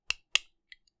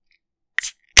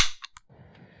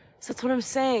So that's what I'm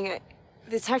saying.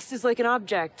 The text is like an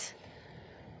object.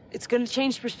 It's gonna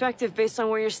change perspective based on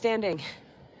where you're standing.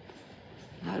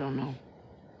 I don't know.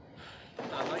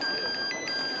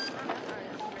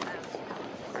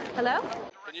 Hello?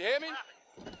 Can you hear me?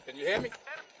 Can you hear me?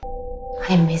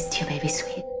 I missed you, baby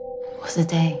sweet. It was a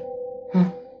day.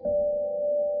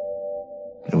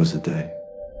 It was a day.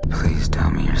 Please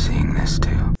tell me you're seeing this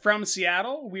too. From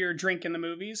Seattle, we're Drinking the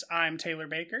Movies. I'm Taylor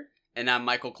Baker. And I'm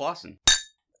Michael Clausen.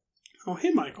 Oh,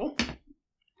 hey, Michael.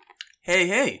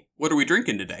 Hey, what are we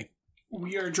drinking today?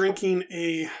 We are drinking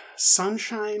a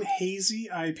Sunshine Hazy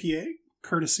IPA,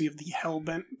 courtesy of the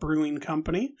Hellbent Brewing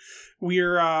Company.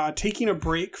 We're taking a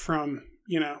break from,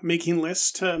 making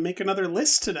lists to make another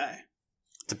list today.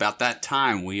 It's about that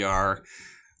time. We are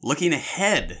looking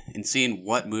ahead and seeing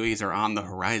what movies are on the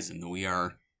horizon that we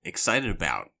are excited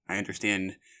about. I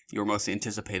understand your most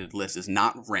anticipated list is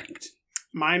not ranked.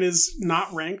 Mine is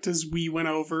not ranked, as we went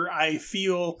over. I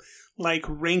feel like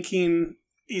ranking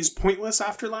is pointless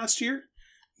after last year,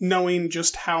 knowing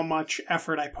just how much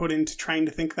effort I put into trying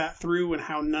to think that through and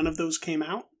how none of those came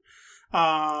out.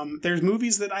 There's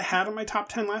movies that I had in my top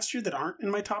 10 last year that aren't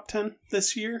in my top 10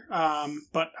 this year,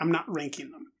 but I'm not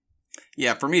ranking them.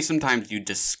 Yeah, for me, sometimes you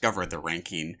discover the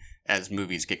ranking as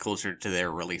movies get closer to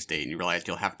their release date, and you realize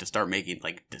you'll have to start making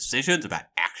decisions about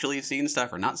actually seeing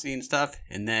stuff or not seeing stuff,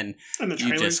 and then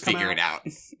you just figure it out.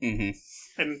 Mm-hmm.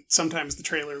 And sometimes the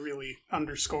trailer really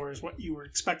underscores what you were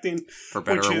expecting, for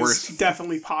better or worse. Which is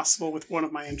definitely possible with one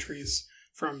of my entries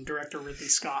from director Ridley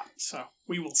Scott. So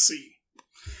we will see.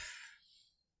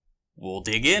 We'll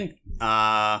dig in.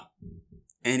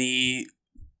 Any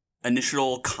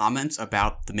initial comments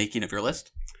about the making of your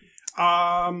list?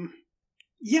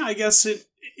 Yeah, I guess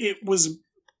it was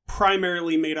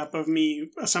primarily made up of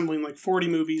me assembling 40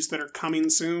 movies that are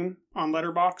coming soon on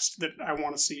Letterboxd that I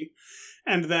want to see,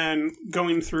 and then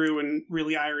going through and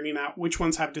really ironing out which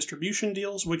ones have distribution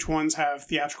deals, which ones have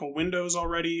theatrical windows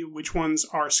already, which ones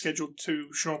are scheduled to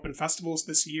show up in festivals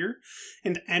this year,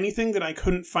 and anything that I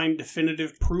couldn't find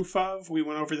definitive proof of. We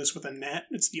went over this with Annette.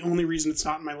 It's the only reason it's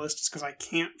not in my list is because I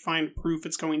can't find proof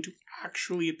it's going to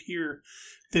actually appear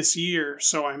this year,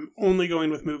 so I'm only going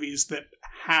with movies that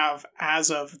have, as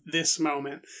of this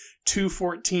moment,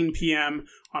 2:14 p.m.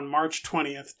 on March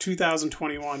 20th,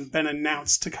 2021, been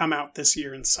announced to come out this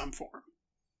year in some form.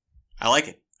 I like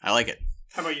it. How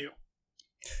about you?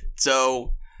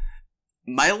 So,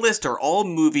 my list are all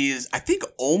movies. I think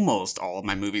almost all of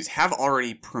my movies have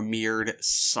already premiered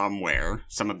somewhere.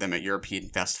 Some of them at European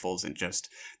festivals, and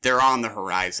they're on the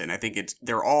horizon. I think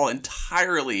they're all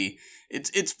entirely.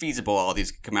 It's feasible all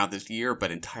these could come out this year,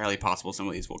 but entirely possible some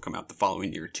of these will come out the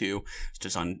following year too. It's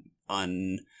just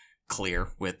unclear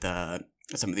with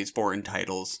some of these foreign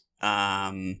titles.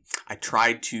 I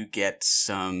tried to get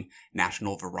some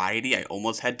national variety. I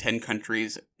almost had 10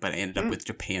 countries, but I ended up with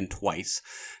Japan twice.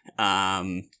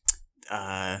 So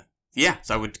I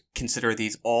would consider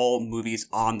these all movies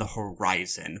on the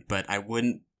horizon, but I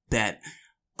wouldn't bet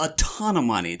a ton of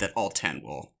money that all 10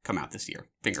 will come out this year.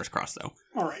 Fingers crossed, though.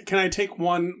 All right. Can I take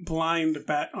one blind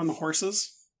bet on the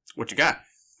horses? What you got?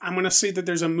 I'm going to say that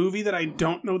there's a movie that I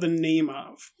don't know the name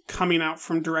of coming out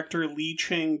from director Lee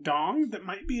Chang-dong that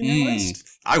might be in your list.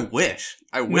 I wish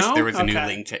there was a new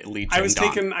Lee Chang-dong. I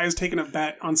was taking a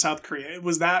bet on South Korea. It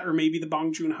was that or maybe the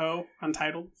Bong Joon-ho,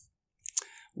 Untitled.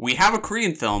 We have a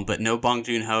Korean film, but no Bong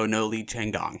Joon-ho, no Lee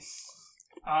Chang-dong.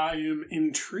 I am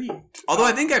intrigued. Although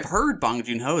I think I've heard Bong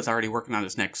Joon-ho is already working on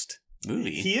his next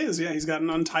movie. He is, yeah. He's got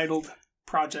an Untitled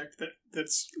project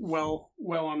that's well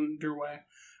underway.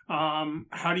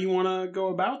 How do you want to go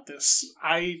about this?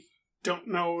 I don't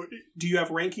know. Do you have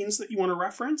rankings that you want to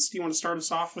reference? Do you want to start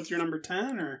us off with your number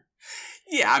 10 or?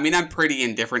 Yeah, I mean, I'm pretty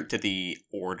indifferent to the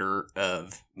order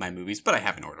of my movies, but I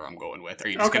have an order I'm going with. Are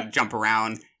you just going to jump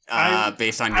around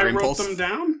based on your impulse? I wrote them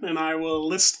down, and I will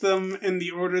list them in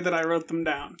the order that I wrote them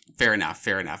down. Fair enough.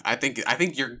 I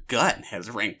think your gut has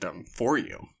ranked them for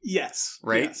you. Yes.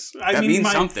 Right? Yes. That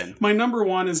means something. My number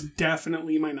 1 is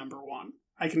definitely my number 1.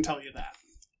 I can tell you that.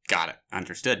 Got it.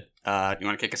 Understood. You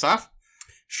want to kick us off?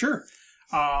 Sure.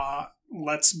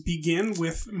 Let's begin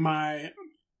with my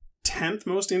 10th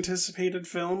most anticipated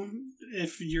film,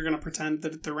 if you're going to pretend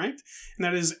that they're ranked, and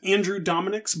that is Andrew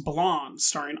Dominik's Blonde,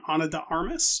 starring Ana de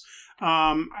Armas.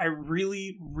 I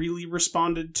really, really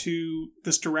responded to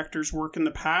this director's work in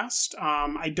the past.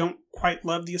 I don't quite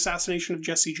love The Assassination of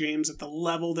Jesse James at the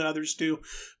level that others do,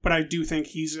 but I do think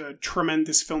he's a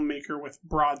tremendous filmmaker with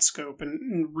broad scope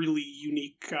and really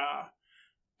unique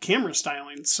camera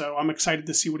styling. So I'm excited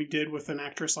to see what he did with an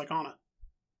actress like Anna.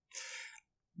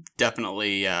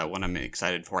 Definitely what I'm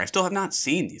excited for. I still have not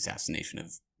seen The Assassination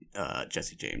of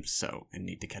Jesse James, so I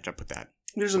need to catch up with that.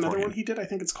 There's another one he did. I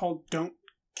think it's called Don't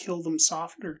Kill Them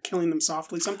Soft or Killing Them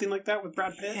Softly, something like that with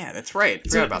Brad Pitt. Yeah, that's right.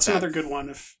 It's another good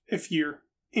one if you're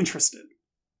interested.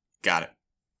 Got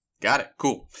it.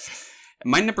 Cool.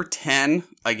 My number 10,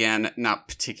 again, not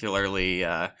particularly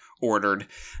ordered.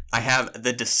 I have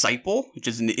The Disciple, which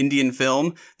is an Indian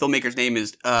film. Filmmaker's name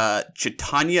is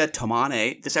Chaitanya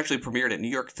Tomane. This actually premiered at New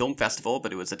York Film Festival,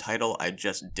 but it was a title I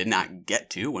just did not get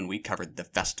to when we covered the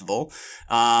festival.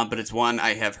 But it's one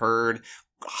I have heard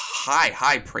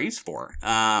high praise for.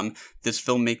 This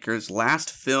filmmaker's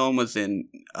last film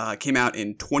came out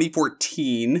in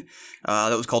 2014.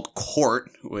 That was called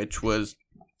Court, which was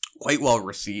quite well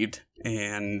received.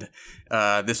 And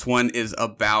this one is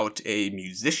about a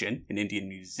musician, an Indian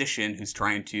musician, who's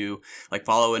trying to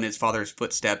follow in his father's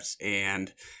footsteps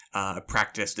and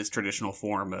practice this traditional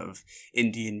form of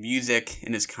Indian music,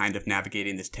 and is kind of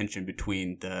navigating this tension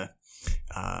between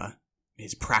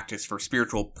his practice for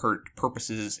spiritual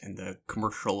purposes and the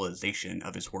commercialization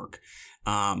of his work.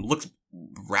 Looks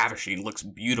ravishing, looks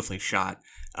beautifully shot.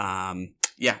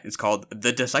 It's called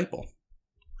The Disciple.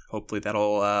 Hopefully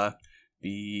that'll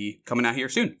be coming out here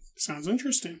soon. Sounds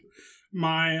interesting.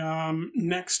 My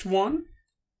next one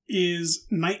is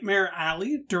Nightmare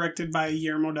Alley, directed by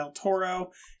Guillermo del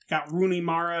Toro. Got Rooney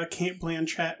Mara, Cate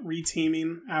Blanchett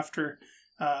reteaming after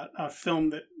a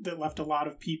film that left a lot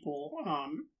of people,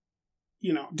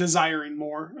 desiring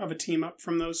more of a team up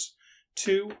from those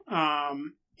two.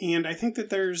 And I think that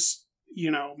there's,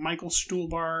 Michael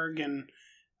Stuhlbarg and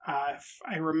if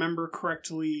I remember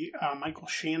correctly, Michael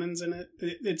Shannon's in it.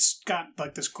 It's got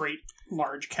this great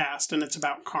large cast, and it's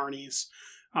about carnies.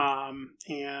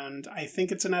 And I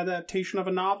think it's an adaptation of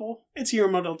a novel. It's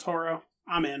Guillermo del Toro.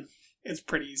 I'm in. It's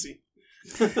pretty easy.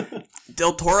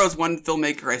 Del Toro's one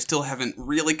filmmaker I still haven't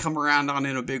really come around on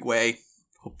in a big way.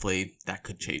 Hopefully that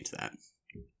could change that.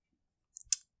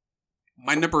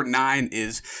 My number 9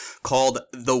 is called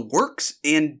The Works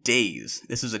and Days.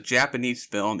 This is a Japanese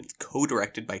film. It's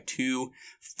co-directed by 2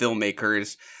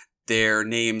 filmmakers. Their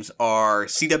names are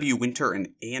C.W. Winter and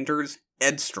Anders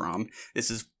Edstrom.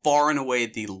 This is far and away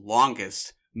the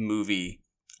longest movie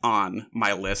on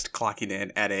my list, clocking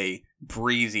in at a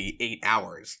breezy 8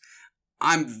 hours.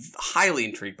 I'm highly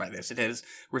intrigued by this. It has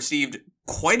received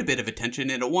quite a bit of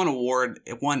attention, and it won an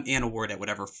award at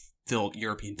whatever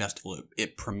European festival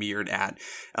it premiered at.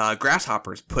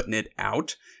 Grasshopper's putting it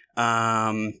out.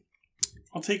 I'll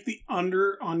take the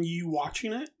under on you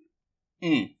watching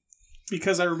it.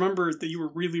 Because I remember that you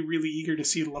were really, really eager to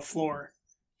see La Flor.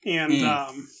 And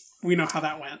we know how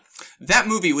that went. That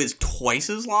movie was twice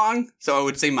as long, so I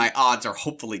would say my odds are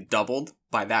hopefully doubled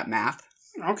by that math.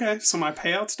 Okay, so my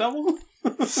payout's double?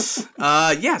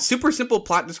 Super simple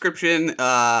plot description.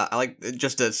 I like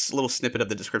just a little snippet of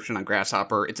the description on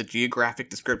Grasshopper. It's a geographic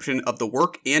description of the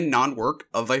work and non-work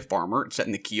of a farmer. It's set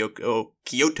in the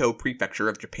Kyoto prefecture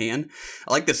of Japan.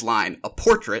 I like this line: a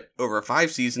portrait over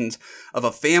 5 seasons of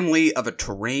a family, of a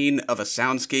terrain, of a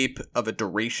soundscape, of a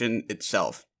duration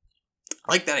itself.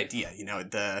 I like that idea.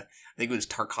 I think it was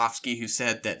Tarkovsky who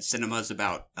said that cinema is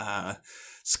about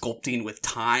sculpting with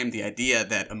time. The idea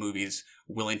that a movie's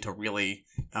willing to really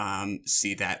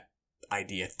see that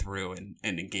idea through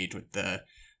and engage with the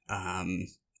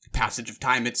passage of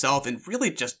time itself, and really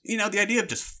just the idea of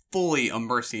just fully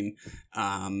immersing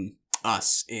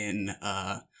us in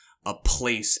a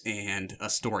place and a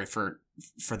story for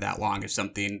that long is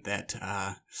something that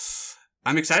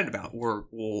I'm excited about.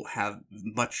 We'll have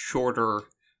much shorter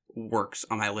works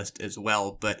on my list as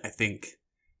well, but I think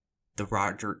the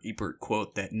Roger Ebert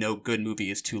quote that no good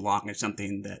movie is too long is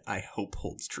something that I hope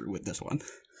holds true with this one.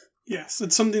 Yes,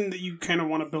 it's something that you kind of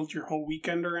want to build your whole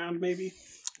weekend around, maybe.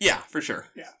 Yeah, for sure.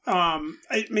 Yeah.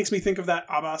 It makes me think of that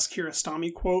Abbas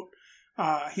Kiarostami quote.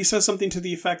 He says something to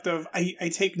the effect of,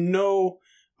 I take no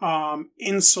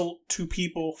insult to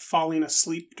people falling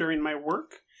asleep during my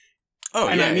work. Oh,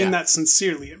 and yeah, I mean that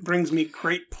sincerely. It brings me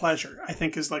great pleasure, I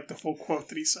think is the full quote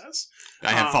that he says.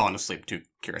 I have fallen asleep to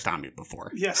Kiarostami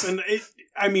before. Yes, and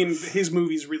his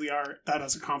movies really are that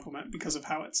as a compliment because of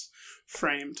how it's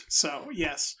framed. So,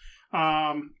 yes.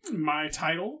 My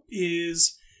title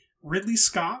is Ridley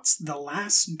Scott's The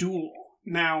Last Duel.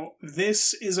 Now,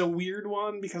 this is a weird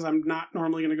one because I'm not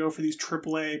normally going to go for these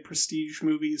AAA prestige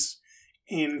movies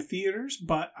in theaters,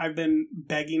 but I've been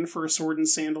begging for a sword and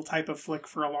sandal type of flick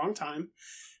for a long time.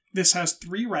 This has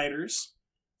 3 writers: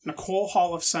 Nicole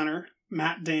Holofcener,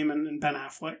 Matt Damon, and Ben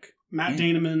Affleck. Matt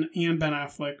Damon and Ben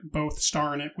Affleck both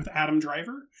star in it with Adam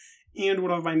Driver, and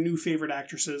one of my new favorite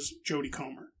actresses, Jodie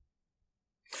Comer.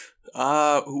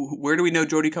 Where do we know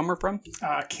Jodie Comer from?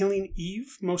 Killing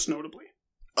Eve, most notably.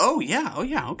 Oh yeah,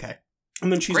 okay.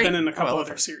 And then she's Great. been in a Oh, I couple love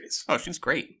other her. series. Oh, she's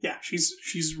great. Yeah,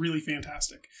 she's really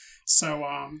fantastic. So,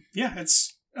 yeah,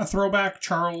 it's a throwback.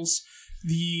 Charles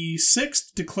the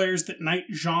Sixth declares that Knight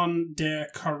Jean de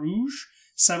Carouge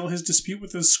settle his dispute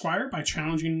with his squire by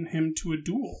challenging him to a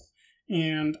duel.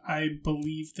 And I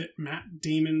believe that Matt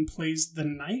Damon plays the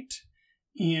knight,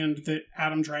 and that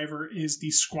Adam Driver is the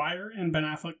squire, and Ben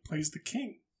Affleck plays the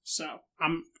king. So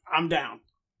I'm down.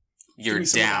 You're Give me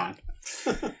some of down.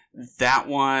 that. That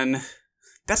one.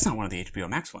 That's not one of the HBO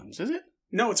Max ones, is it?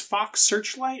 No, it's Fox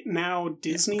Searchlight, now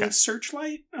Disney Okay.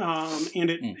 Searchlight, and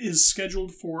it is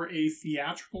scheduled for a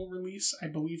theatrical release, I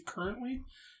believe, currently.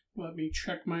 Let me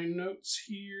check my notes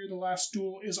here. The Last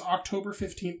Duel is October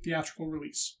 15th theatrical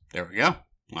release. There we go.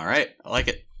 All right, I like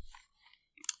it.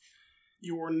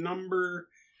 Your number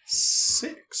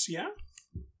 6, yeah?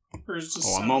 Or is it just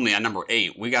Oh, I'm 7? only on number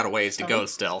 8. We got a ways to go 7?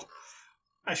 still.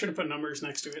 I should have put numbers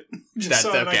next to it, just That's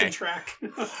so that I okay. can track.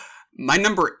 My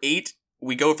number 8,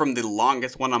 we go from the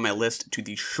longest one on my list to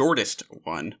the shortest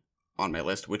one on my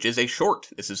list, which is a short.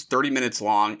 This is 30 minutes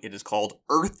long. It is called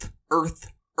Earth, Earth,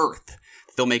 Earth.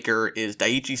 The filmmaker is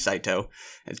Daiichi Saito.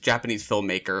 It's a Japanese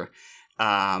filmmaker.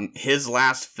 His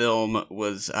last film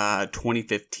was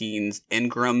 2015's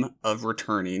Engram of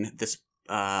Returning. This,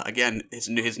 again,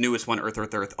 his newest one, Earth,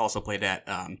 Earth, Earth, also played at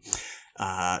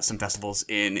some festivals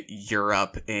in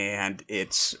Europe, and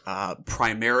it's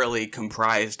primarily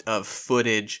comprised of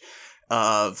footage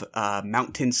of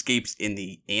mountainscapes in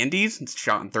the Andes. It's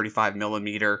shot in 35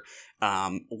 millimeter.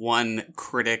 One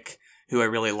critic who I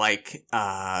really like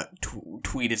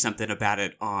tweeted something about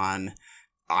it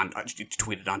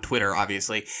tweeted on Twitter,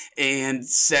 obviously, and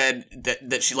said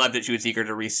that she loved it. She was eager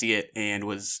to re-see it and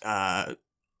was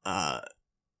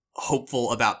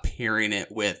hopeful about pairing it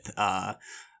with a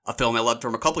film I loved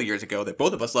from a couple years ago, that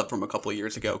both of us loved from a couple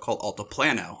years ago, called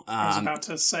Altiplano. I was about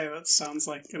to say, that sounds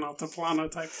like an Altiplano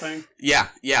type thing. Yeah.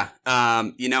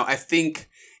 I think,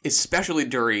 especially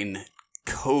during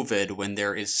COVID, when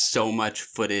there is so much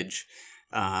footage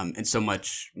and so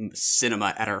much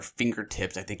cinema at our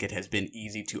fingertips, I think it has been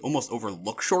easy to almost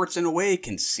overlook shorts in a way. It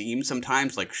can seem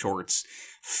sometimes like shorts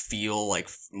feel like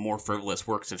more frivolous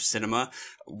works of cinema.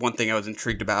 One thing I was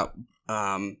intrigued about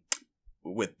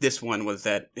with this one was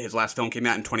that his last film came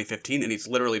out in 2015, and he's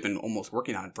literally been almost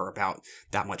working on it for about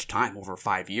that much time, over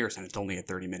 5 years, and it's only a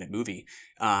 30-minute movie.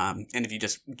 And if you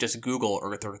just Google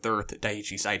Earth, Earth, Earth,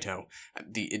 Daiichi Saito,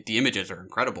 the images are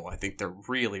incredible. I think they're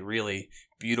really, really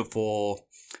beautiful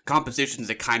compositions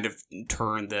that kind of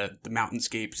turn the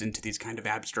mountainscapes into these kind of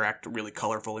abstract, really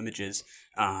colorful images.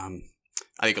 I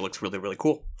think it looks really, really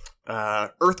cool.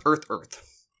 Earth, Earth,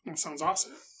 Earth. That sounds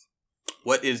awesome.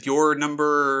 What is your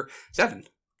number 7?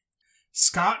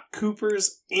 Scott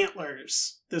Cooper's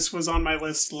Antlers. This was on my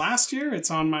list last year.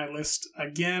 It's on my list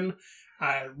again.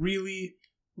 I really,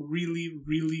 really,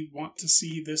 really want to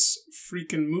see this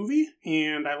freaking movie.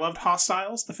 And I loved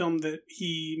Hostiles, the film that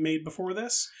he made before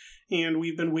this. And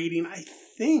we've been waiting, I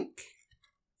think,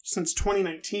 since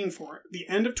 2019 for it. The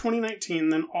end of 2019,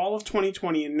 then all of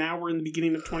 2020, and now we're in the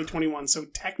beginning of 2021. So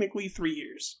technically 3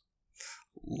 years.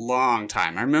 Long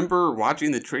time. I remember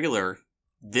watching the trailer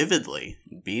vividly,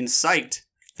 being psyched,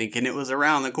 thinking it was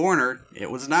around the corner. It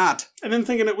was not. And then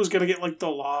thinking it was going to get like The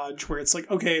Lodge, where it's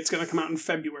like, okay, it's going to come out in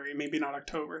February, maybe not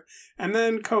October. And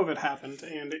then COVID happened,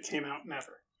 and it came out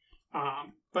never.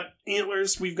 But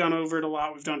Antlers, we've gone over it a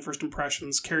lot. We've done first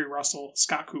impressions. Kerry Russell,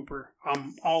 Scott Cooper.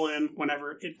 All in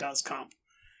whenever it does come.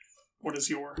 What is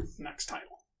your next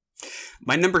title?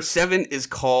 My number 7 is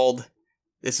called,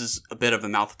 this is a bit of a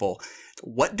mouthful,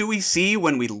 What Do We See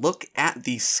When We Look at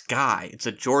the Sky? It's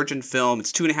a Georgian film.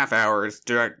 It's 2.5 hours.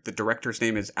 The director's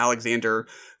name is Alexander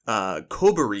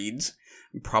Koberides.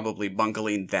 I'm probably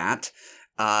bungling that.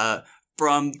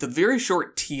 From the very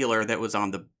short teaser that was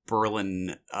on the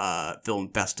Berlin Film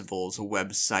Festival's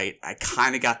website, I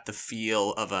kind of got the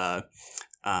feel of a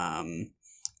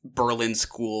Berlin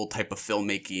school type of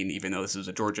filmmaking, even though this is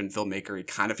a Georgian filmmaker. He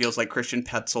kind of feels like Christian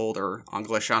Petzold or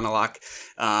Angela Schanalak.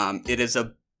 It is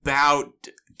about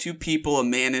two people, a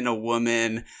man and a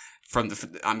woman,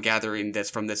 I'm gathering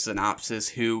this from the synopsis,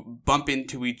 who bump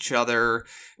into each other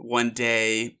one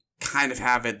day, kind of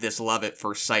have this love at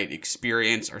first sight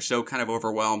experience, are so kind of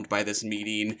overwhelmed by this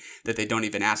meeting that they don't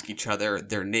even ask each other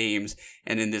their names.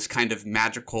 And in this kind of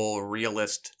magical,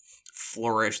 realist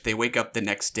flourish, they wake up the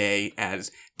next day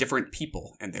as different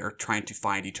people, and they're trying to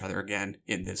find each other again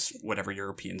in this whatever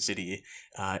European city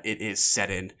it is set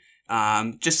in.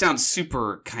 Just sounds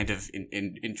super kind of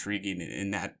intriguing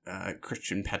in that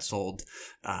Christian Petzold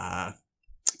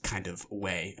kind of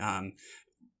way.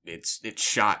 it's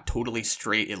shot totally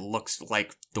straight. It looks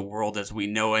like the world as we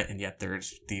know it, and yet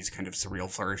there's these kind of surreal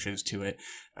flourishes to it.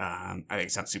 I think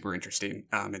it sounds super interesting.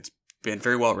 It's been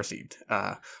very well received.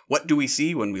 What do we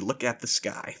see when we look at the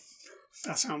sky?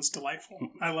 That sounds delightful.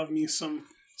 I love me some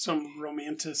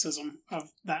romanticism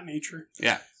of that nature.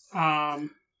 Yeah.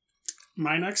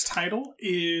 My next title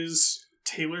is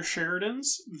Taylor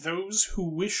Sheridan's Those Who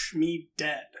Wish Me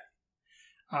Dead.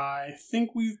 I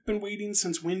think we've been waiting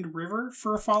since Wind River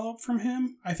for a follow-up from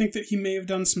him. I think that he may have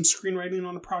done some screenwriting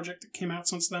on a project that came out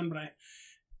since then, but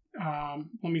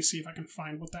let me see if I can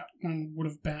find what that one would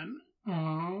have been.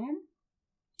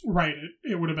 Right,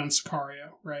 it would have been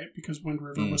Sicario, right? Because Wind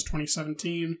River was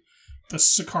 2017. The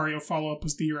Sicario follow-up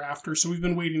was the year after, so we've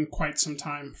been waiting quite some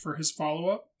time for his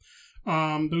follow-up.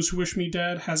 Those Who Wish Me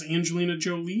Dead has Angelina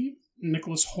Jolie,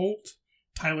 Nicholas Hoult,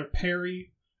 Tyler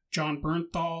Perry, John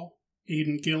Bernthal,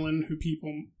 Aidan Gillen, who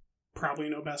people probably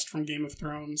know best from Game of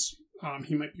Thrones.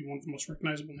 He might be one of the most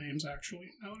recognizable names,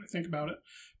 actually, now that I think about it.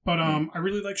 But I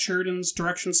really like Sheridan's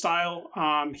direction style.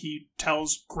 He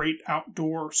tells great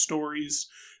outdoor stories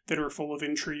that are full of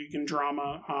intrigue and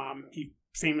drama. He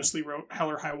famously wrote Hell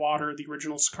or High Water, the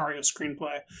original Sicario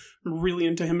screenplay. I'm really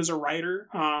into him as a writer.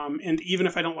 And even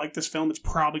if I don't like this film, it's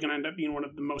probably going to end up being one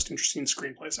of the most interesting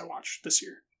screenplays I watched this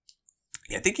year.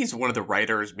 Yeah, I think he's one of the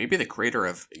writers, maybe the creator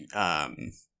of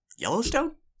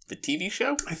Yellowstone, the TV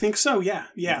show. I think so, yeah.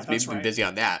 Yeah, he's that's maybe right. been busy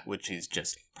on that, which he's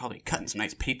just probably cutting some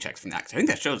nice paychecks from that, because I think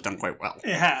that show's done quite well.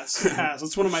 It has.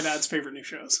 It's one of my dad's favorite new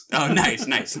shows. Oh, nice.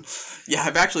 Yeah,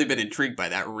 I've actually been intrigued by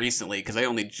that recently, because I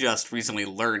only just recently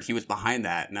learned he was behind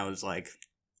that, and I was like,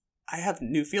 I have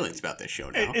new feelings about this show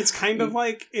now. It's kind of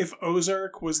like if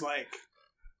Ozark was like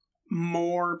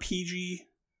more PG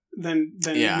than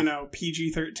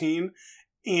PG-13,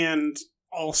 and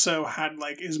also had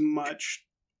like as much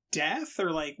death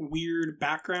or like weird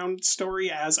background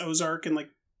story as Ozark and like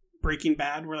Breaking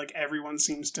Bad, where like everyone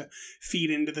seems to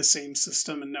feed into the same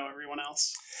system and know everyone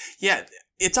else. Yeah,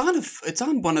 it's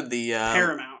on one of the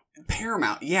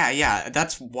Paramount. Yeah.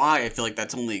 That's why I feel like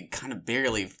that's only kind of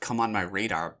barely come on my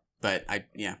radar. But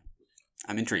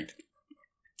I'm intrigued.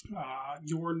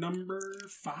 Your number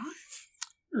 5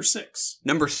 or 6?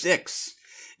 Number 6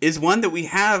 is one that we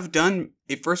have done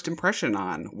a first impression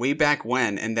on way back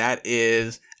when, and that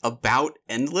is About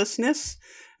Endlessness,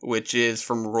 which is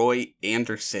from Roy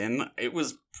Anderson. It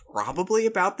was probably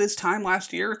about this time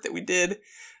last year that we did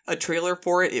a trailer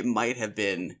for it. It might have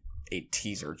been a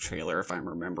teaser trailer, if I'm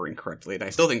remembering correctly. And I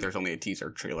still think there's only a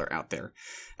teaser trailer out there.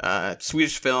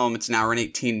 Swedish film. It's an hour and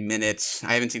 18 minutes.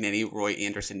 I haven't seen any Roy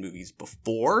Anderson movies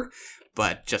before,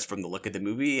 but just from the look of the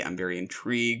movie, I'm very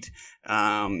intrigued.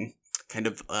 Kind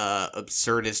of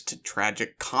absurdist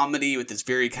tragic comedy with this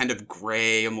very kind of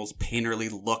gray, almost painterly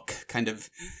look, kind of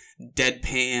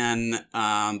deadpan,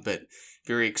 but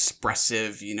very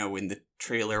expressive. You know, in the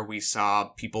trailer we saw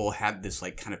people had this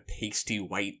like kind of pasty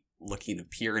white looking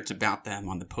appearance about them.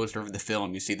 On the poster of the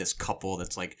film, you see this couple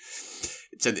that's like,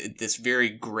 this very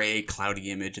gray,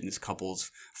 cloudy image, and this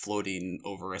couple's floating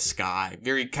over a sky.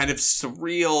 Very kind of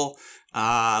surreal.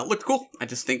 Looked cool. I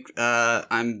just think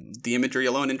the imagery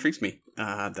alone intrigues me.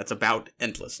 That's About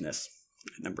Endlessness,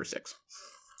 number 6.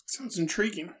 Sounds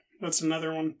intriguing. That's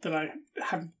another one that I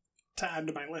have to add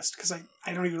to my list, because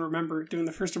I don't even remember doing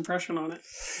the first impression on it.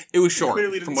 It was short,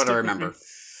 from what I remember.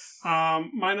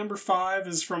 My number 5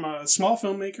 is from a small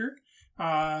filmmaker,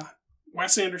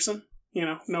 Wes Anderson. You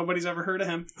know, nobody's ever heard of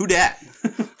him. Who dat?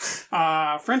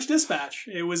 French Dispatch.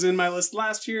 It was in my list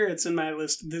last year. It's in my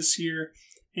list this year.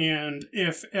 And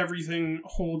if everything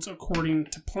holds according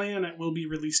to plan, it will be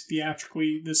released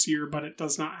theatrically this year, but it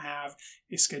does not have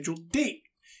a scheduled date,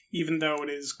 even though it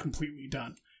is completely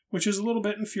done, which is a little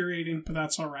bit infuriating, but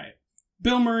that's all right.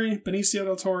 Bill Murray, Benicio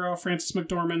del Toro, Frances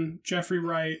McDormand, Jeffrey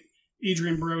Wright,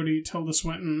 Adrian Brody, Tilda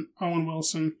Swinton, Owen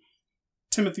Wilson,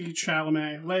 Timothée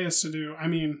Chalamet, Léa Seydoux. I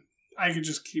mean, I could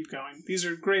just keep going. These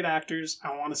are great actors.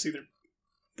 I want to see the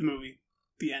movie.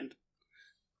 The end.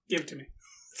 Give it to me.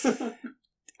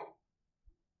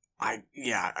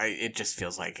 It just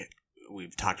feels like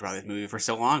we've talked about this movie for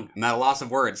so long. I'm at a loss of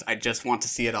words. I just want to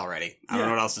see it already. I don't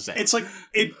know what else to say. It's like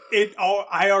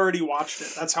I already watched it.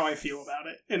 That's how I feel about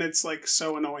it. And it's like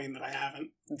so annoying that I haven't.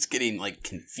 It's getting like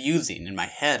confusing in my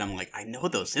head. I'm like, I know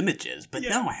those images, but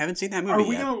no, I haven't seen that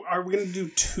movie yet. Are we gonna do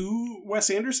 2 Wes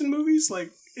Anderson movies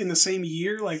like in the same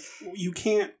year? Like you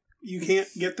can't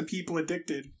get the people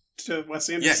addicted to Wes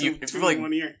Anderson in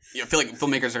 1 year. I feel like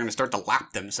filmmakers are going to start to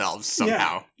lap themselves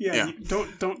somehow. Yeah.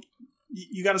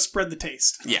 You got to spread the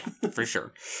taste. Yeah, for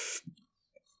sure.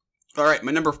 All right,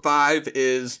 my number 5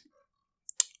 is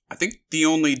I think the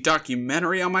only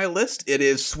documentary on my list. It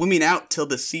is Swimming Out Till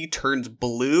the Sea Turns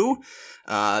Blue.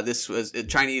 This was a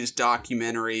Chinese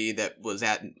documentary that was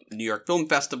at New York Film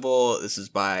Festival. This is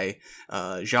by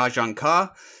Jia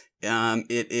Zhangke.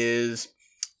 It is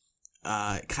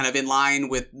kind of in line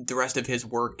with the rest of his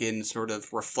work in sort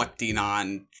of reflecting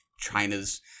on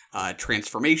China's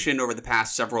transformation over the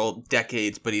past several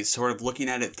decades, but he's sort of looking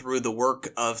at it through the work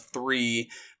of three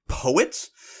poets.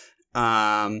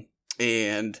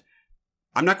 And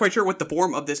I'm not quite sure what the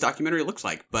form of this documentary looks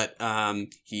like, but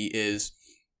he is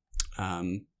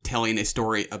telling a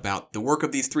story about the work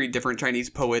of these three different Chinese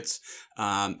poets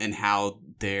and how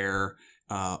their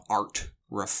art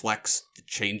reflects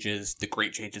the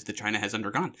great changes that China has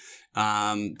undergone.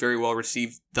 Very well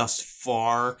received thus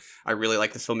far. I really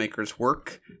like this filmmaker's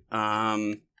work.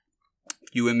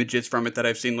 Few images from it that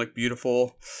I've seen look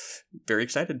beautiful. Very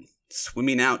excited.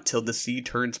 Swimming Out Till the Sea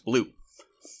Turns Blue.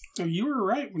 So you were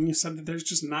right when you said that there's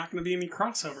just not going to be any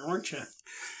crossover, weren't you?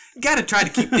 Gotta try to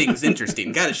keep things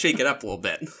interesting. Gotta shake it up a little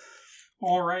bit.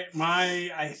 All right.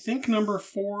 I think number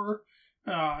 4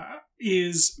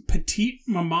 is Petite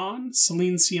Maman,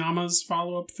 Celine Sciamma's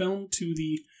follow-up film to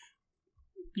the,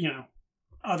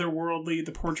 otherworldly,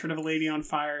 The Portrait of a Lady on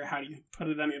Fire. How do you put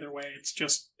it any other way? It's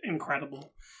just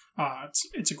incredible.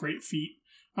 It's a great feat.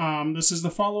 This is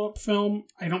the follow-up film.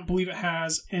 I don't believe it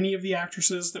has any of the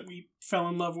actresses that we fell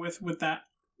in love with that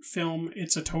film.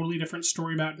 It's a totally different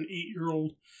story about an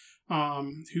 8-year-old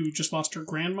who just lost her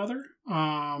grandmother.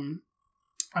 I'm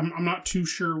not too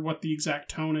sure what the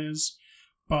exact tone is,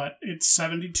 but it's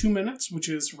 72 minutes, which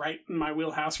is right in my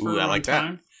wheelhouse for a long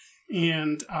time.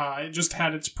 And it just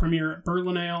had its premiere at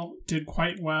Berlinale, did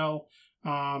quite well.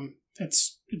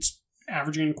 It's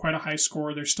averaging quite a high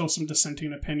score. There's still some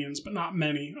dissenting opinions, but not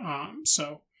many.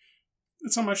 So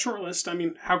it's on my short list. I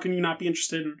mean, how can you not be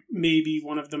interested in maybe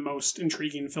one of the most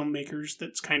intriguing filmmakers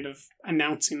that's kind of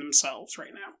announcing themselves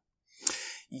right now?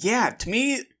 Yeah, to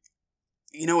me,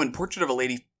 when Portrait of a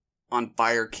Lady on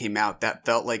Fire came out, that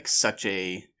felt like such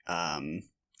a... I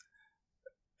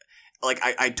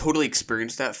totally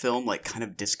experienced that film, kind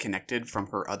of disconnected from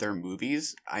her other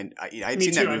movies. I'd Me seen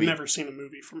too. that movie. I've never seen a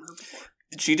movie from her before.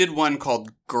 She did one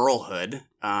called Girlhood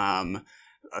a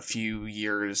few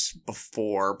years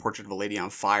before Portrait of a Lady on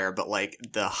Fire, but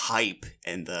the hype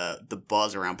and the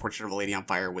buzz around Portrait of a Lady on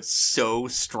Fire was so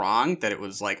strong that it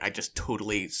was I just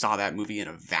totally saw that movie in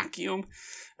a vacuum.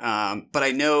 But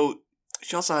I know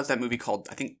she also has that movie called,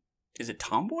 I think, is it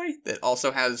Tomboy? That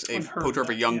also has a portrait of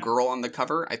a young girl on the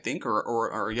cover, I think,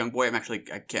 or a young boy.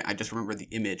 I just remember the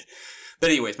image. But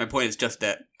anyways, my point is just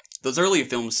that those earlier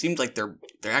films seemed like they're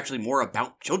actually more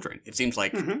about children. It seems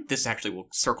like this actually will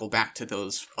circle back to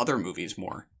those other movies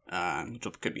more, which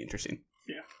could be interesting.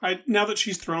 Yeah. Now that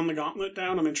she's thrown the gauntlet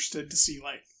down, I'm interested to see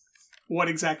what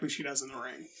exactly she does in the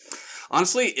ring.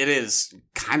 Honestly, it is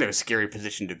kind of a scary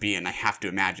position to be in, I have to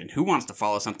imagine. Who wants to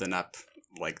follow something up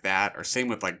like that? Or same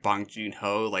with Bong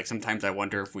Joon-ho. Sometimes I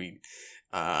wonder if we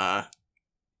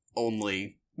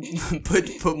only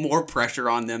put more pressure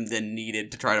on them than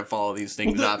needed to try to follow these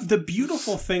things up. The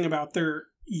beautiful thing about their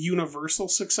universal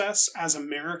success as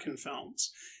American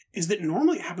films is that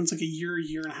normally it happens a year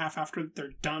and a half after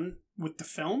they're done with the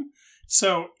film.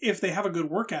 So if they have a good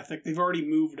work ethic, they've already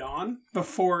moved on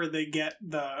before they get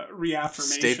the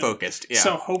reaffirmation. Stay focused, yeah.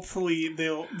 So hopefully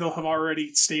they'll have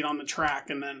already stayed on the track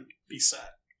and then be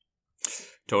set.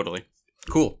 Totally.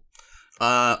 Cool.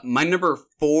 My number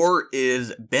 4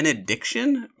 is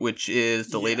Benediction, which is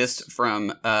the latest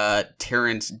from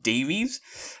Terence Davies,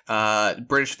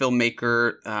 British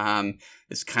filmmaker.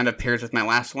 This kind of pairs with my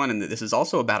last one, and this is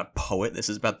also about a poet. This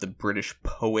is about the British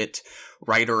poet,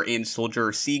 writer, and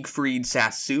soldier Siegfried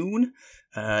Sassoon.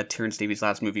 Terence Davies'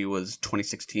 last movie was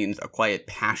 2016's A Quiet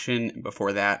Passion.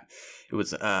 Before that, it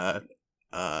was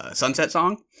Sunset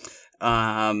Song.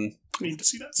 Need to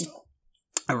see that still.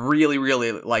 I really,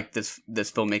 really like this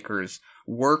filmmaker's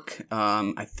work.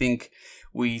 I think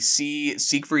we see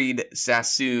Siegfried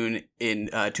Sassoon in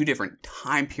 2 different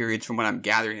time periods from what I'm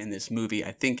gathering in this movie.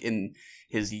 I think in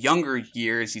his younger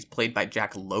years, he's played by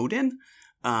Jack Lowden.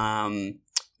 Who,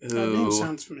 that name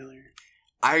sounds familiar.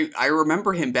 I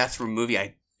remember him best from a movie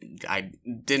I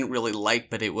didn't really like,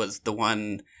 but it was the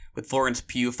one with Florence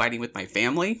Pugh fighting with my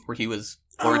family, where he was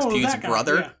Florence Pugh's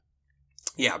brother.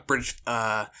 Yeah, British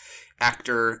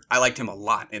actor. I liked him a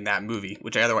lot in that movie,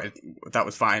 which I otherwise thought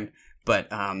was fine, but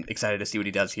excited to see what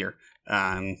he does here.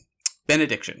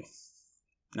 Benediction,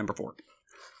 number 4.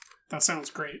 That sounds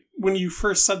great. When you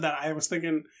first said that, I was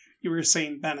thinking you were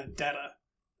saying Benedetta.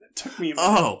 took me a minute.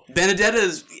 Oh,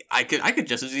 Benedetta's... I could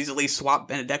just as easily swap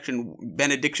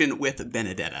Benediction with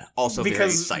Benedetta. Also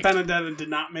because very psyched. Benedetta did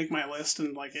not make my list,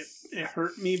 and like it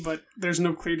hurt me, but there's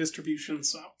no clear distribution,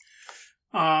 so.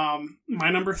 My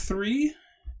number 3,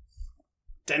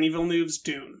 Denis Villeneuve's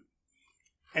Dune.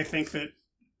 I think that,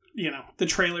 the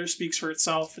trailer speaks for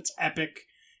itself. It's epic.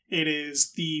 It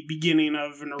is the beginning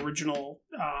of an original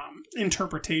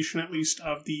interpretation, at least,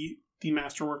 of the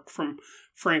masterwork from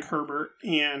Frank Herbert.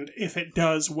 And if it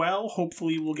does well,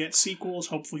 hopefully we'll get sequels.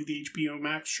 Hopefully the HBO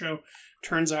Max show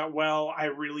turns out well. I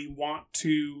really want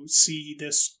to see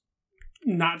this,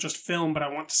 not just film, but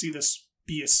I want to see this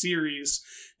be a series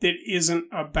that isn't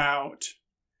about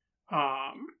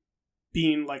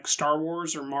being like Star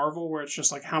Wars or Marvel, where it's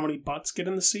just like how many butts get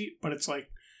in the seat, but it's like,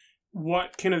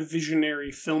 what can a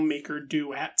visionary filmmaker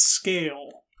do at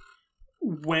scale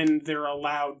when they're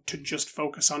allowed to just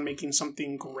focus on making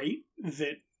something great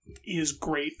that is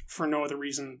great for no other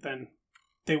reason than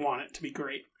they want it to be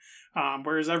great?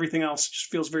 Whereas everything else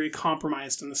just feels very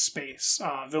compromised in the space.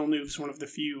 Villeneuve's one of the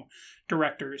few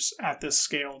directors at this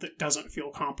scale that doesn't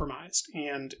feel compromised.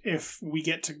 And if we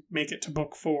get to make it to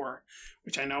book 4,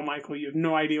 which I know, Michael, you have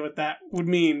no idea what that would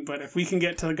mean, but if we can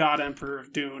get to the God Emperor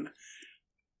of Dune,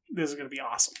 this is going to be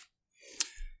awesome.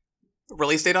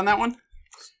 Release date on that one?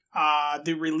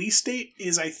 The release date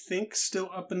is, I think, still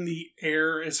up in the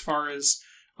air as far as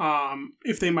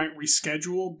if they might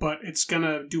reschedule, but it's going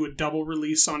to do a double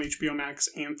release on HBO Max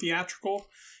and theatrical,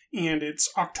 and it's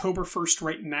October 1st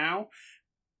right now.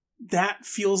 That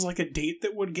feels like a date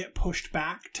that would get pushed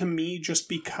back to me just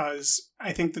because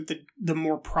I think that the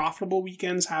more profitable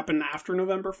weekends happen after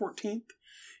November 14th.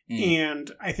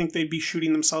 And I think they'd be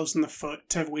shooting themselves in the foot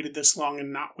to have waited this long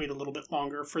and not wait a little bit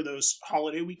longer for those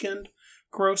holiday weekend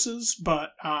grosses. But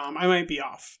I might be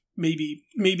off. Maybe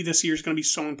this year is going to be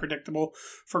so unpredictable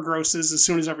for grosses. As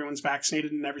soon as everyone's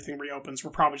vaccinated and everything reopens,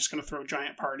 we're probably just going to throw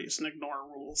giant parties and ignore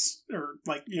rules or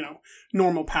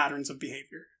normal patterns of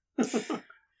behavior.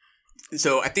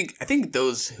 So I think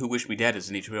those who wish me dead is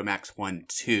an HBO Max 1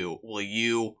 too. Will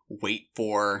you wait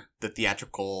for the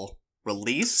theatrical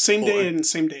release? Same day and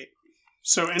same date.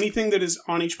 So anything that is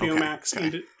on HBO Max okay.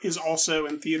 and is also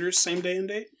in theaters, same day and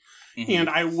date. Mm-hmm. And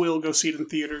I will go see it in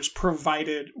theaters,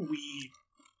 provided we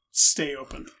stay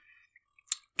open.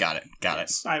 Got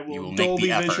it. I will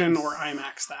Dolby Vision or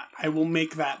IMAX that. I will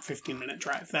make that 15-minute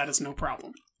drive. That is no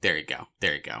problem. There you go.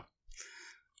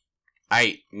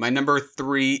 My number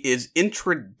 3 is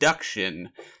Introduction.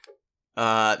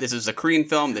 This is a Korean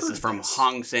film. This is from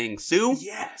Hong Sang-soo.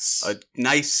 Yes. A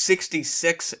nice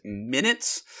 66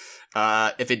 minutes.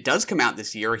 If it does come out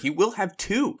this year, he will have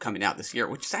 2 coming out this year,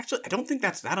 which is actually, I don't think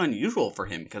that's that unusual for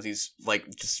him because he's like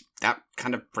just that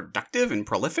kind of productive and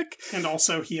prolific. And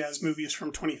also he has movies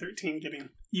from 2013 getting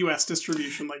US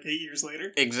distribution like 8 years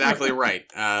later. Exactly right.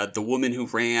 The Woman Who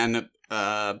Ran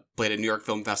played at New York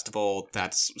Film Festival.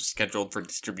 That's scheduled for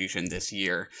distribution this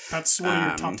year. That's one of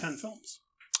your top 10 films.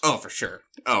 Oh, for sure.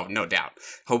 Oh, no doubt.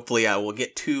 Hopefully we'll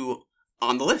get 2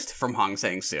 on the list from Hong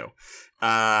Sang-soo.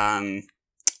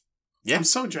 Yeah. I'm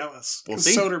so jealous. We'll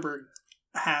see. Soderbergh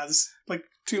has like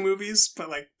 2 movies, but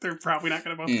like they're probably not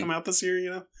going to both come out this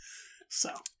year, So.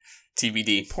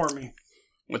 TBD. Poor me.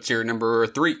 What's your number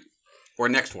 3? Or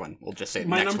next one? We'll just say the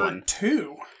next one. My number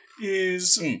 2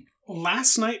 is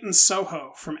Last Night in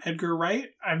Soho from Edgar Wright.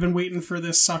 I've been waiting for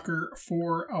this sucker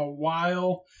for a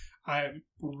while. I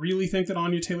really think that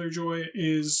Anya Taylor-Joy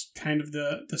is kind of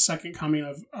the second coming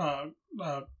of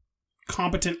a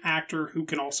competent actor who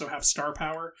can also have star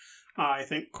power. I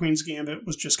think Queen's Gambit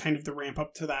was just kind of the ramp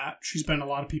up to that. She's been a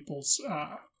lot of people's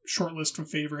short list of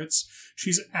favorites.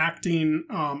 She's acting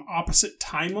opposite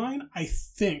timeline, I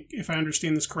think, if I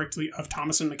understand this correctly, of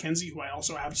Thomasin McKenzie, who I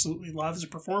also absolutely love as a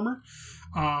performer.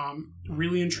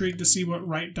 Really intrigued to see what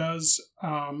Wright does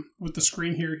with the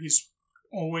screen here. He's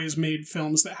always made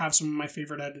films that have some of my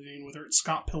favorite editing, whether it's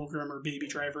Scott Pilgrim or Baby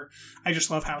Driver. I just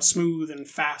love how smooth and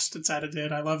fast it's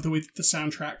edited. I love the way that the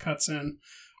soundtrack cuts in.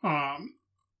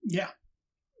 Yeah.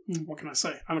 What can I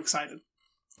say? I'm excited.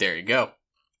 There you go.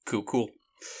 Cool.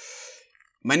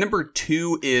 My number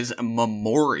 2 is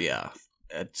Memoria.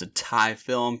 It's a Thai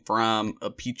film from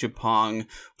Apichatpong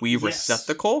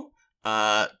Weerasethakul.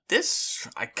 This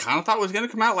I kind of thought was going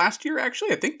to come out last year,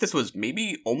 actually. I think this was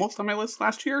maybe almost on my list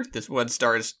last year. This one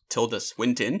stars Tilda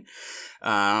Swinton.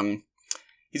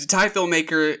 He's a Thai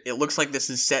filmmaker. It looks like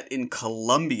this is set in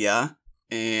Colombia,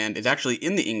 and it's actually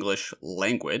in the English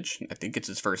language. I think it's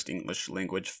his first English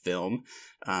language film.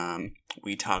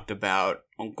 We talked about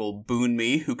Uncle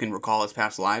Boonmi, who can recall his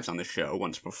past lives on the show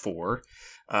once before.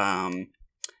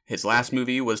 His last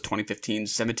movie was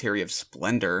 2015's Cemetery of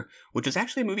Splendor, which is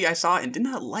actually a movie I saw and did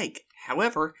not like.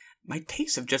 However, my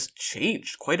tastes have just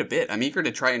changed quite a bit. I'm eager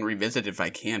to try and revisit it if I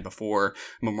can before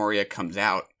Memoria comes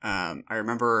out. I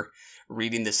remember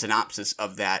reading the synopsis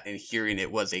of that and hearing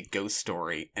it was a ghost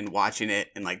story and watching it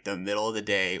in like the middle of the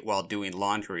day while doing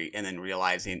laundry and then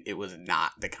realizing it was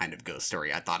not the kind of ghost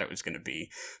story I thought it was going to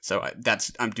be. So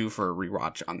I'm due for a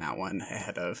rewatch on that one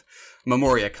ahead of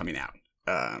Memoria coming out.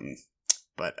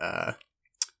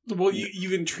 Well,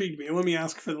 you've intrigued me. Let me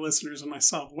ask for the listeners and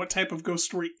myself, what type of ghost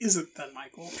story is it then,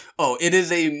 Michael? Oh, it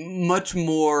is a much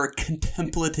more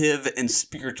contemplative and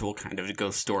spiritual kind of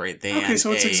ghost story than Okay,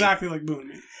 so it's exactly like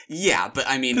Boonme. Yeah, but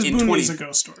I mean... Because Boonme is a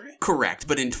ghost story. Correct,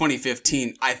 but in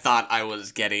 2015, I thought I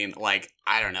was getting, like,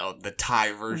 I don't know, the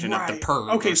Thai version of The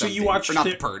Purge. Okay, so you watched not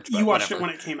The Purge, but you watched whatever. it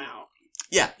when it came out.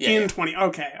 Yeah. In 20...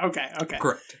 Okay.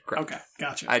 Correct. Okay,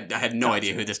 gotcha. I had no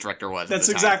idea who this director was. That's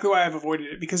exactly why I've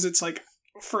avoided it, because it's like,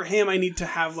 for him, I need to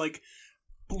have, like,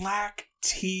 black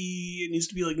tea. It needs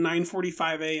to be, like,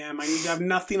 9:45 a.m. I need to have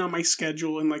nothing on my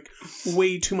schedule and, like,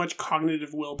 way too much cognitive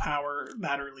willpower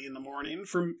that early in the morning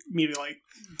for me to, like,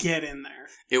 get in there.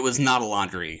 It was not a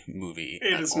laundry movie.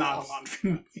 It is not a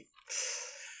laundry movie.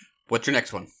 What's your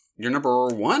next one? Your number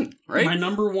one, right? My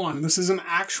number one. This is an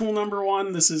actual number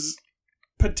one. This is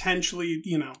potentially,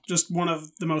 just one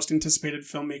of the most anticipated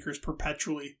filmmakers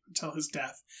perpetually until his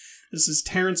death. This is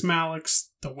Terrence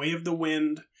Malick's The Way of the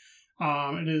Wind.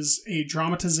 It is a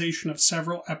dramatization of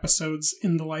several episodes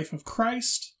in the life of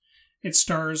Christ. It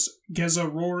stars Geza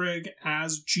Rohrig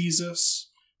as Jesus.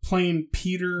 Playing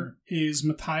Peter is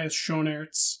Matthias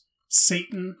Schoenaerts.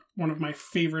 Satan, one of my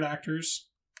favorite actors,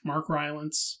 Mark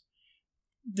Rylance.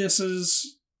 This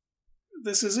is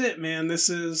it, man. This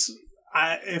is...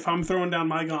 if I'm throwing down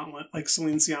my gauntlet like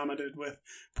Celine Sciamma did with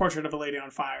Portrait of a Lady on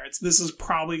Fire, this is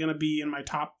probably going to be in my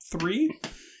top 3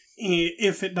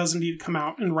 if it does indeed come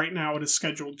out. And right now it is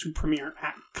scheduled to premiere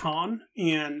at Cannes,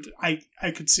 and I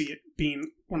could see it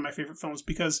being one of my favorite films,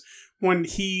 because when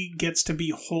he gets to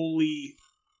be wholly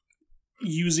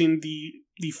using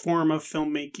the form of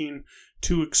filmmaking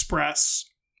to express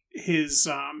his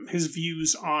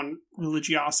views on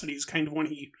religiosity is kind of when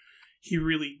he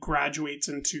really graduates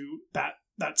into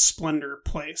that splendor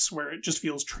place where it just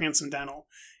feels transcendental,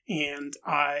 and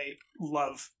I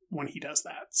love when he does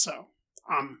that. So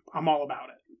I'm all about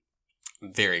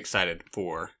it. Very excited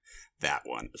for that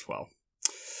one as well.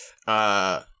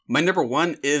 My number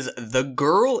one is The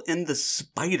Girl and the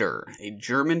Spider, a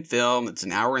German film. It's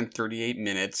an hour and 38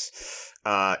 minutes.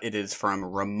 It is from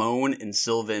Ramon and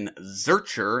Sylvan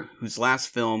Zurcher, whose last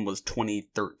film was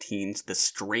 2013's The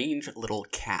Strange Little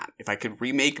Cat. If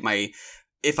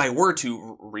I were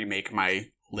to remake my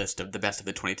list of the best of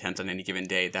the 2010s on any given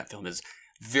day, that film is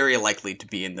very likely to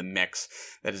be in the mix.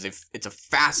 It's a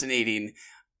fascinating,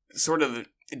 sort of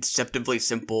deceptively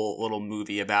simple little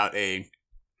movie about a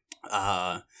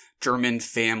German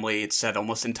family. It's set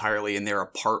almost entirely in their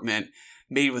apartment,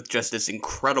 made with just this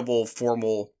incredible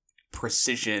formal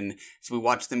precision. So we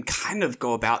watch them kind of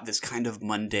go about this kind of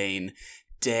mundane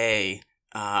day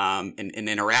and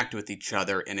interact with each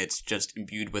other, and it's just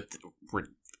imbued with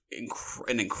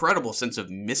an incredible sense of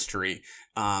mystery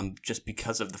just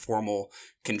because of the formal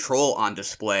control on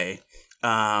display.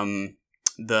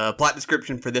 The plot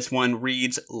description for this one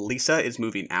reads, Lisa is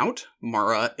moving out,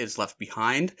 Mara is left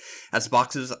behind. As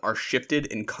boxes are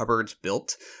shifted and cupboards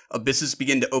built, abysses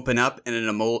begin to open up and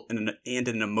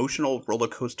an emotional roller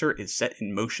coaster is set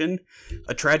in motion.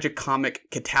 A tragic comic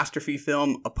catastrophe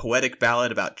film, a poetic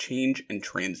ballad about change and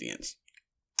transience.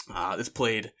 This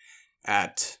played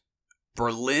at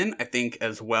Berlin, I think,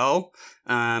 as well.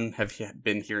 Have you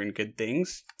been hearing good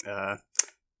things?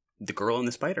 The Girl and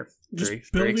the Spider.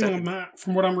 Just building on that,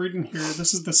 from what I'm reading here,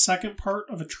 this is the second part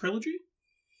of a trilogy?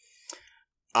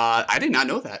 I did not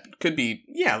know that. Could be,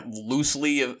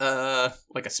 loosely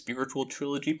like a spiritual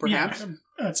trilogy, perhaps.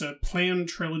 Yeah, it's a planned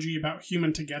trilogy about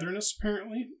human togetherness,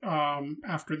 apparently,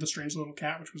 after The Strange Little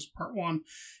Cat, which was part 1.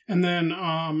 And then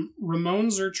Ramon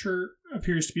Zurcher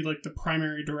appears to be like the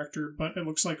primary director, but it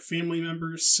looks like family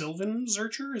member Sylvan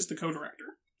Zurcher is the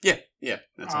co-director. Yeah,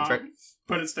 that sounds right.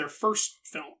 But it's their first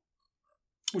film,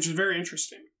 which is very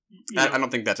interesting. I don't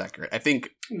think that's accurate. I think...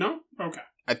 No? Okay.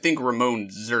 I think Ramon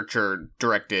Zurcher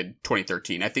directed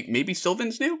 2013. I think maybe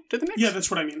Sylvan's new to the mix? Yeah,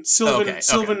 that's what I mean. Sylvan,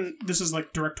 Okay. This is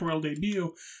like directorial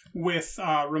debut with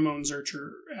Ramon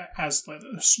Zurcher as like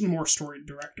a more storied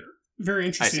director. Very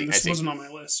interesting. This wasn't on my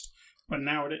list, but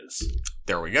now it is.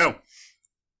 There we go.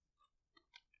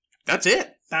 That's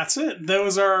it. That's it.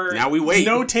 Those are now we wait.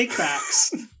 No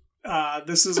takebacks.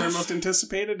 This is our most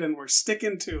anticipated, and we're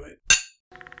sticking to it.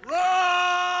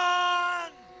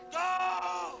 Run!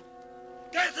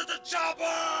 We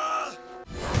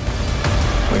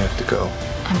have to go.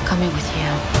 I'm coming with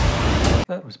you.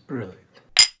 That was brilliant.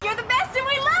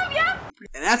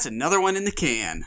 And that's another one in the can.